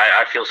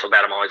 I feel so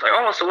bad. I'm always like,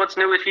 oh, so what's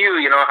new with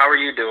you? How are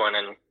you doing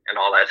and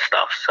all that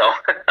stuff. So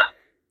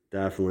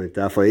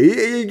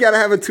definitely, you got to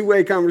have a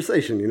two-way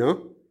conversation,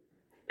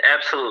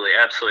 Absolutely,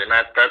 and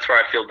that's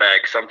where I feel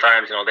bad. 'Cause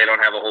sometimes, they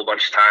don't have a whole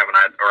bunch of time, and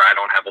I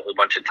don't have a whole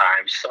bunch of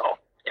time. So,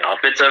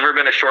 if it's ever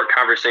been a short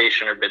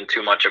conversation or been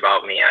too much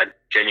about me, I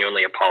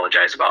genuinely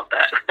apologize about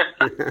that.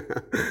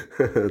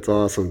 That's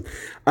awesome.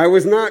 I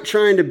was not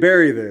trying to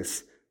bury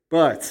this,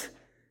 but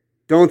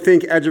Don't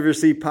Think Edge of Your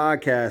Seat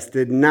podcast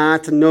did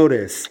not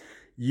notice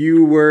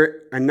you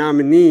were a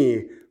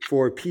nominee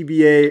for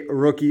PBA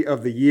Rookie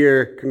of the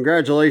Year.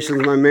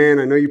 Congratulations, my man.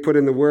 I know you put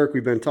in the work.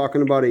 We've been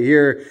talking about it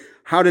here.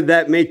 How did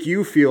that make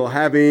you feel,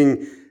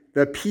 having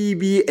the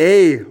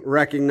PBA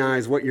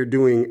recognize what you're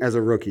doing as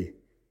a rookie?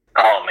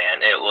 Oh,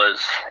 man, it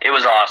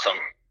was awesome.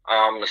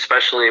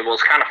 Especially, it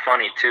was kind of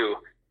funny, too.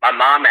 My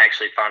mom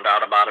actually found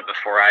out about it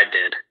before I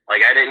did.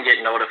 Like, I didn't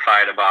get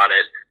notified about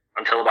it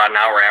until about an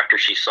hour after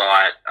she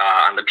saw it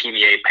on the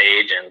PBA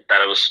page, and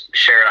that it was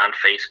shared on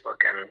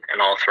Facebook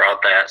and all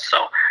throughout that.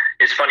 So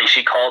it's funny,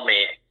 she called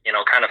me,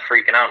 kind of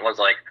freaking out and was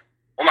like,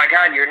 "Oh my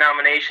God, your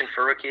nomination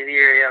for Rookie of the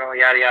Year,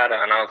 yada,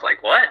 yada." And I was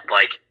like, "What?"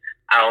 Like,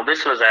 I don't know,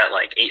 this was at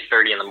like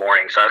 8:30 in the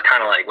morning. So I was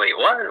kind of like, "Wait,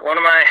 what? What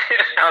am I?"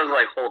 I was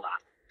like, "Hold on."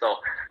 So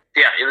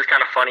yeah, it was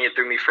kind of funny. It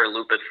threw me for a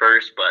loop at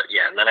first, but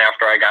yeah. And then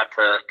after I got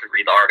to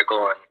read the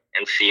article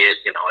and see it,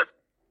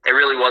 it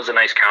really was a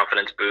nice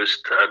confidence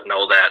boost to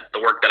know that the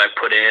work that I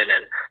put in,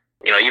 and,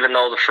 even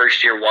though the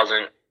first year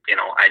wasn't,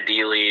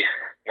 ideally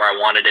where I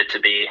wanted it to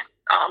be,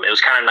 it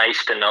was kind of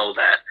nice to know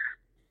that,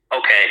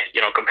 okay,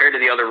 compared to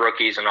the other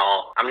rookies and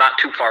all, I'm not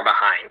too far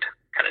behind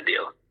kind of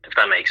deal, if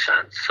that makes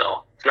sense.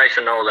 So it's nice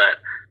to know that,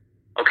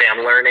 okay,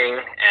 I'm learning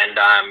and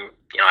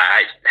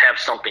I have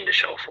something to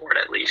show for it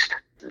at least.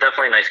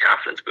 Definitely a nice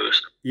confidence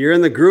boost. You're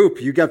in the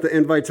group. You got the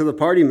invite to the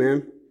party,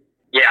 man.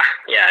 Yeah,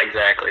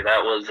 exactly.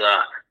 That was,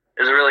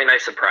 it was a really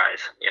nice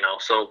surprise,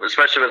 so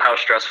especially with how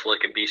stressful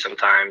it can be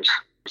sometimes,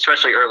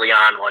 especially early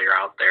on while you're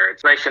out there.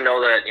 It's nice to know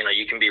that,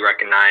 you can be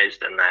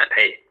recognized and that,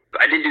 hey,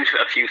 I did do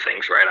a few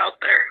things right out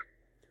there.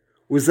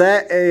 Was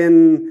that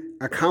an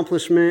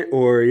accomplishment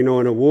or,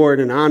 an award,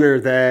 an honor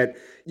that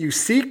you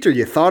seeked or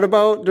you thought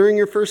about during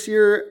your first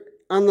year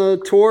on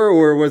the tour?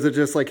 Or was it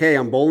just like, hey,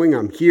 I'm bowling,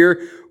 I'm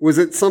here? Was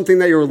it something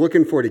that you were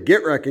looking for to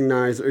get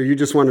recognized, or you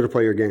just wanted to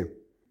play your game?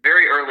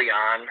 Very early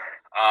on,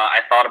 I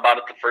thought about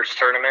it the first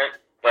tournament,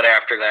 but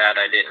after that,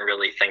 I didn't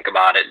really think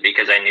about it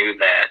because I knew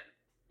that,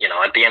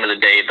 at the end of the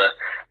day, the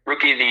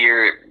Rookie of the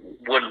Year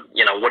would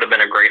have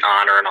been a great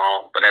honor and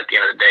all. But at the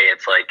end of the day,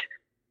 it's like,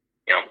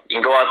 you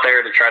can go out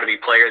there to try to be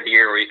Player of the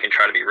Year, or you can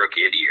try to be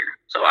Rookie of the Year.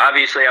 So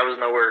obviously, I was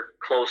nowhere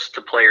close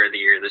to Player of the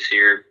Year this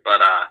year,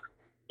 but I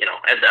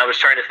was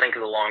trying to think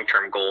of the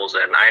long-term goals,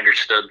 and I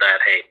understood that,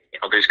 hey,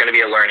 there's going to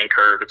be a learning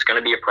curve. It's going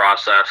to be a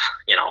process.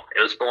 It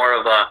was more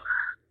of a,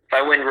 if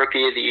I win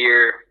Rookie of the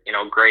Year,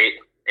 great.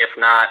 If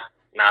not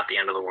the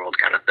end of the world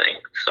kind of thing.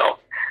 So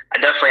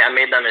I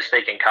made that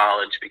mistake in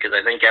college because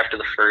I think after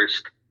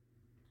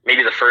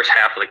maybe the first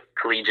half of the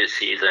collegiate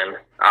season,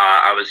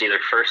 I was either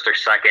first or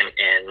second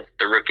in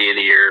the Rookie of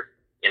the Year,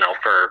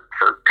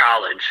 for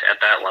college at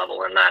that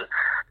level. And then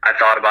I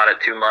thought about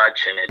it too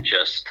much, and it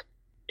just,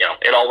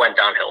 it all went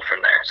downhill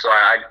from there. So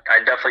I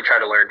definitely try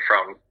to learn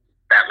from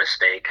that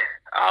mistake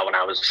when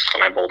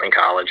I bowled in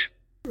college.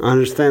 I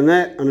understand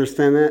that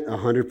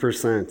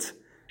 100%.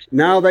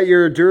 Now that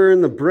you're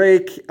during the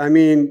break,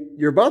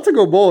 you're about to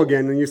go bowl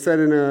again, and you said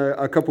in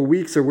a couple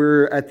weeks, or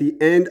we're at the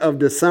end of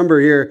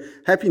December here.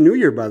 Happy New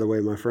Year, by the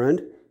way, my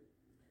friend.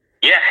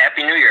 Yeah,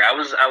 Happy New Year. I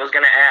was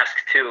going to ask,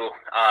 too,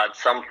 at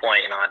some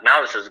point, now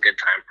this is a good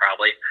time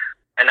probably,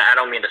 and I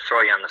don't mean to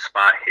throw you on the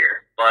spot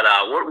here, but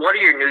what are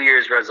your New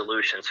Year's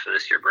resolutions for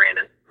this year,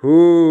 Brandon?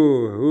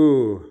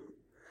 Ooh.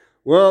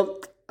 Well,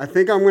 I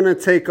think I'm going to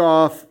take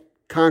off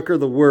Conquer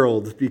the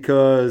World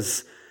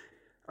because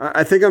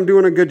I think I'm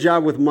doing a good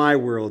job with my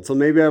world. So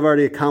maybe I've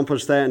already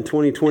accomplished that in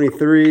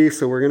 2023.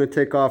 So we're going to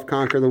take off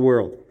Conquer the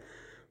World.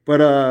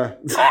 But I'm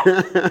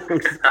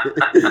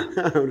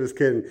just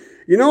kidding.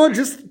 You know what?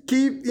 Just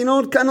keep,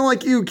 kind of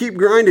like you, keep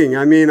grinding.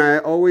 I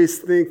always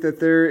think that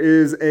there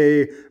is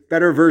a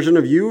better version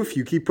of you if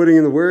you keep putting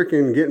in the work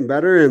and getting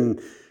better. And,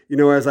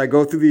 as I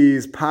go through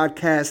these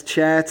podcast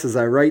chats, as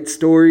I write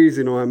stories,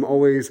 I'm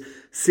always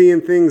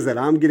seeing things that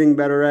I'm getting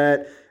better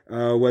at,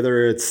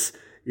 whether it's,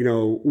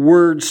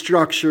 word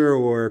structure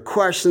or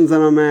questions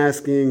that I'm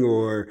asking,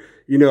 or,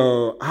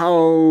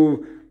 how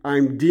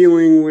I'm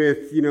dealing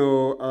with,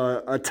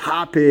 a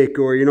topic,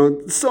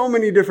 or, so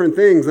many different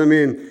things.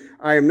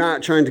 I am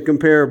not trying to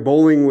compare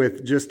bowling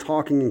with just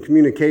talking and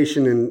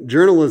communication and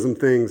journalism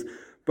things,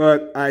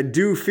 but I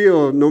do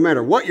feel no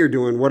matter what you're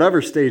doing,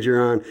 whatever stage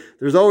you're on,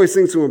 there's always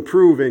things to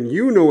improve, and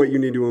you know what you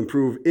need to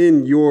improve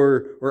in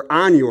your or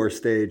on your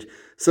stage.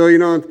 So,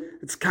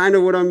 it's kind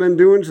of what I've been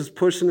doing, just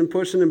pushing and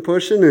pushing and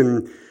pushing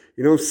and,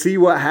 see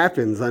what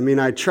happens.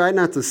 I try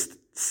not to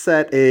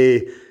set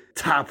a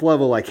top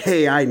level like,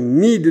 hey, I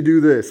need to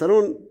do this. I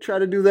don't try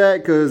to do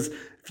that because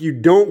if you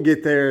don't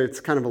get there, it's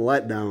kind of a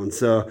letdown.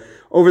 So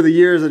over the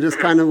years, I just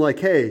kind of like,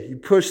 hey, you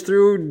push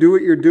through, do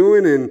what you're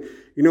doing. And,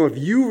 if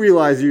you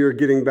realize you're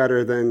getting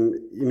better,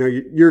 then,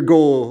 your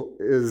goal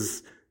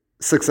is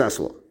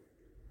successful.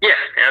 Yeah,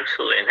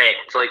 absolutely. And hey,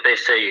 it's like they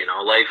say,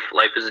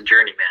 life is a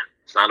journey, man.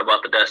 It's not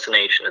about the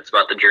destination. It's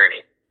about the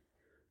journey.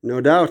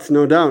 No doubt.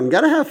 And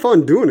got to have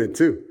fun doing it,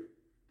 too.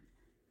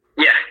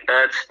 Yeah,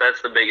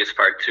 that's the biggest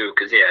part, too.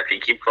 Because, if you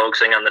keep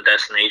focusing on the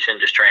destination,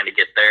 just trying to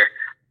get there,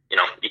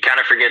 you kind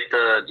of forget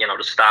to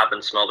stop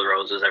and smell the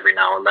roses every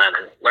now and then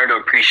and learn to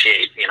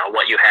appreciate,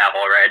 what you have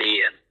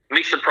already. And it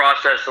makes the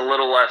process a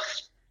little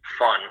less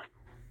fun,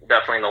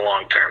 definitely in the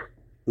long term.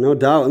 No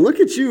doubt. And look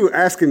at you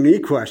asking me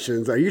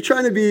questions. Are you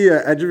trying to be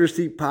an Edge of Your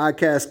Seat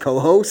podcast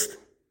co-host?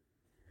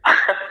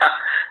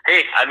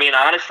 Hey,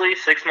 honestly,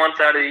 6 months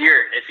out of the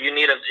year, if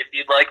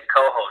you'd like a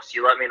co-host,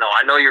 you let me know.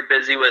 I know you're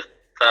busy with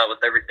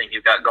everything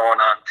you've got going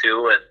on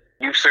too, and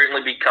you've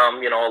certainly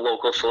become, a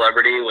local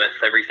celebrity with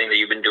everything that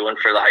you've been doing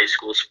for the high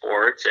school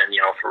sports and,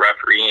 for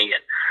refereeing.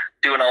 And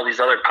doing all these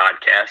other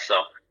podcasts.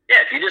 So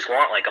yeah, if you just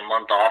want like a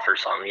month off or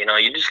something,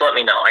 you just let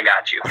me know. I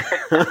got you.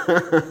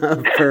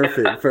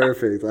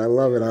 Perfect. I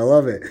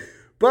love it.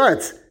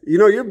 But,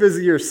 you're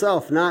busy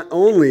yourself. Not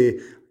only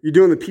you're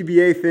doing the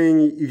PBA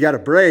thing, you got a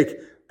break,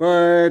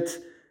 but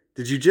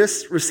did you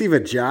just receive a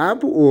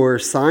job or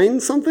sign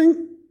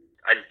something?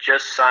 I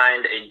just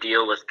signed a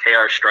deal with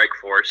KR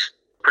Strikeforce.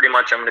 Pretty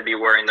much I'm going to be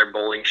wearing their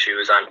bowling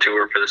shoes on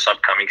tour for this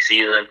upcoming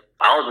season.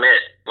 I'll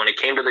admit, when it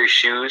came to their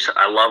shoes,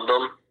 I love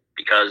them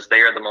because they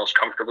are the most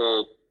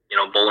comfortable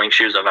bowling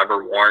shoes I've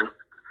ever worn,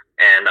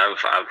 and I've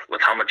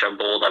with how much I've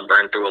bowled, I've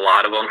burned through a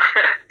lot of them.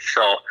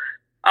 So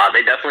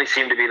they definitely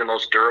seem to be the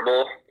most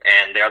durable,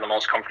 and they are the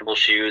most comfortable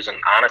shoes. And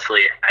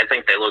honestly, I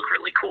think they look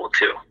really cool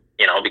too.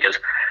 Because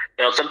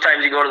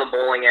sometimes you go to the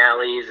bowling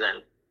alleys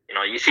and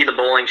you see the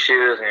bowling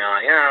shoes, and you're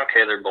like, yeah,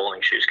 okay, they're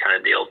bowling shoes kind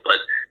of deal. But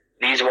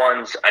these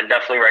ones, I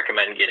definitely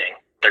recommend getting.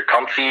 They're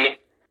comfy.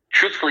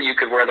 Truthfully, you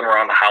could wear them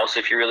around the house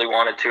if you really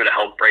wanted to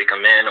help break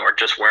them in, or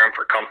just wear them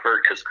for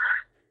comfort, because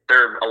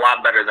they're a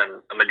lot better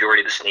than a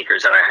majority of the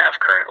sneakers that I have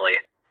currently.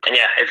 And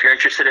yeah, if you're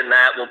interested in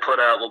that, we'll put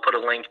a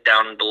link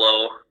down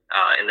below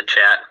in the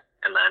chat,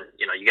 and then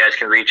you guys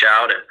can reach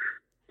out and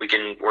we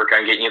can work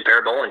on getting you a pair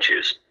of bowling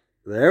shoes.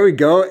 There we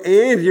go.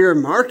 And your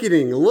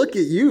marketing. Look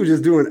at you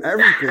just doing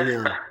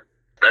everything now.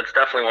 That's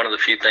definitely one of the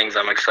few things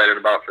I'm excited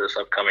about for this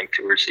upcoming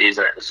tour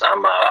season. Is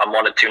I'm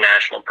one of two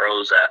national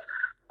pros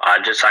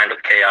that just signed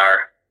with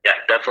KR. Yeah,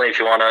 definitely if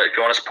you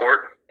wanna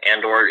support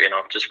and or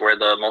just wear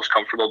the most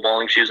comfortable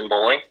bowling shoes in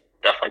bowling,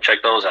 definitely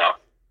check those out.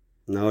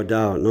 No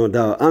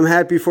doubt. I'm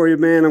happy for you,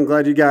 man. I'm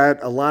glad you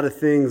got a lot of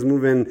things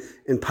moving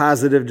in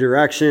positive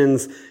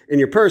directions in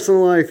your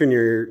personal life, in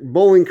your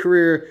bowling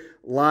career.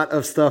 A lot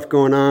of stuff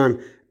going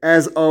on.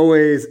 As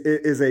always,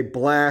 it is a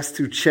blast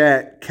to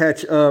chat,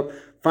 catch up,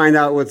 find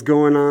out what's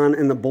going on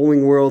in the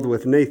bowling world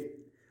with Nate.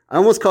 I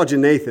almost called you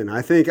Nathan.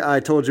 I think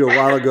I told you a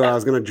while ago I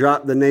was going to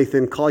drop the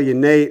Nathan, call you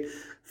Nate.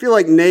 I feel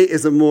like Nate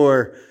is a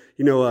more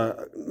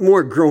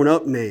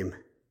grown-up name.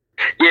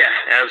 Yeah,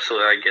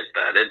 absolutely. I get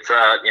that. It's,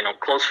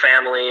 close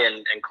family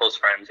and close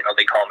friends.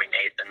 They call me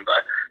Nathan,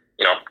 but,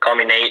 call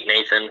me Nate,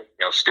 Nathan,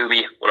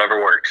 Stubby,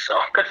 whatever works. So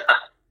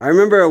I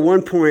remember at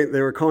one point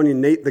they were calling you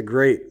Nate the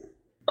Great.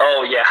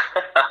 Oh, yeah.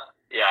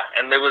 Yeah.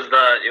 And it was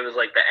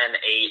like the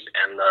N8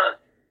 and the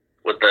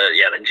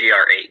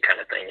GR8 kind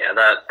of thing. Yeah,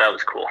 that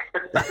was cool.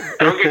 I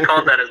don't get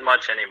called that as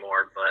much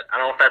anymore, but I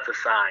don't know if that's a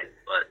sign,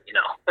 but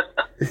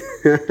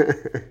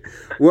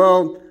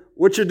Well,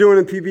 what you're doing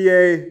in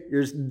PBA,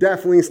 you're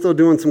definitely still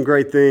doing some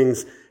great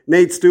things.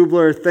 Nate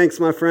Stubler, thanks,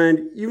 my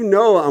friend. I'm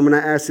going to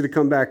ask you to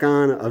come back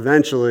on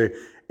eventually.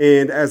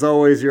 And as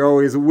always, you're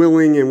always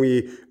willing, and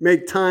we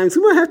make times.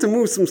 We might have to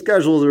move some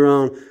schedules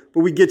around, but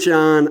we get you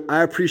on.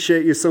 I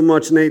appreciate you so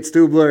much, Nate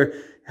Stubler.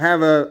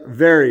 Have a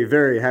very,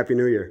 very happy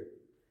New Year.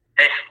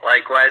 Hey,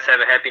 likewise, have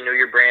a happy New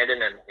Year,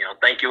 Brandon. And,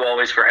 thank you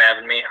always for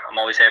having me. I'm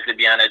always happy to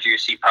be on Edge of Your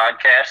Seat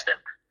podcast. And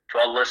to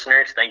all the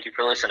listeners, thank you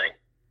for listening.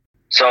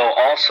 So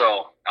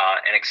also,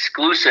 an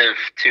exclusive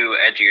to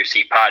Edge of Your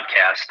Seat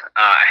podcast.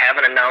 I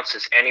haven't announced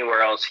this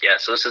anywhere else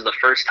yet, so this is the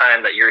first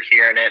time that you're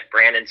hearing it.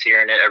 Brandon's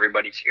hearing it.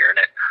 Everybody's hearing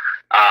it.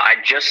 I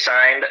just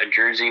signed a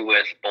jersey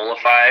with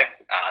Bolify,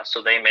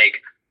 so they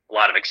make a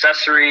lot of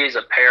accessories,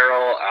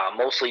 apparel,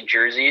 mostly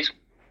jerseys,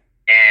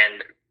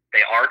 and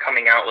they are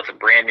coming out with a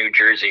brand new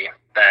jersey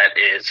that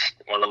is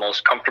one of the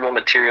most comfortable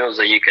materials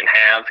that you can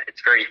have.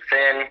 It's very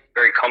thin,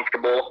 very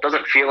comfortable. It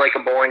doesn't feel like a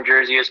bowling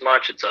jersey as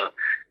much. It's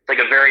like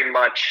a very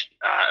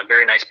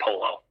nice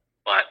polo.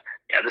 But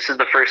yeah, this is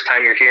the first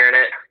time you're hearing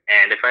it.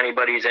 And if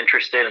anybody's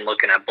interested in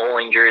looking at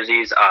bowling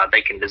jerseys,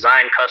 they can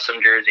design custom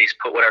jerseys,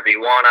 put whatever you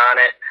want on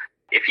it.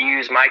 If you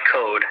use my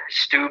code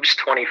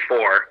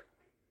STUBS24,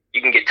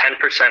 you can get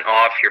 10%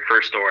 off your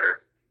first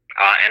order.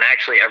 And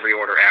actually every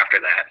order after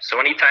that. So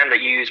anytime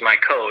that you use my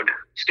code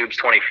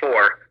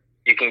STUBS24,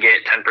 you can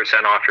get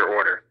 10% off your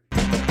order.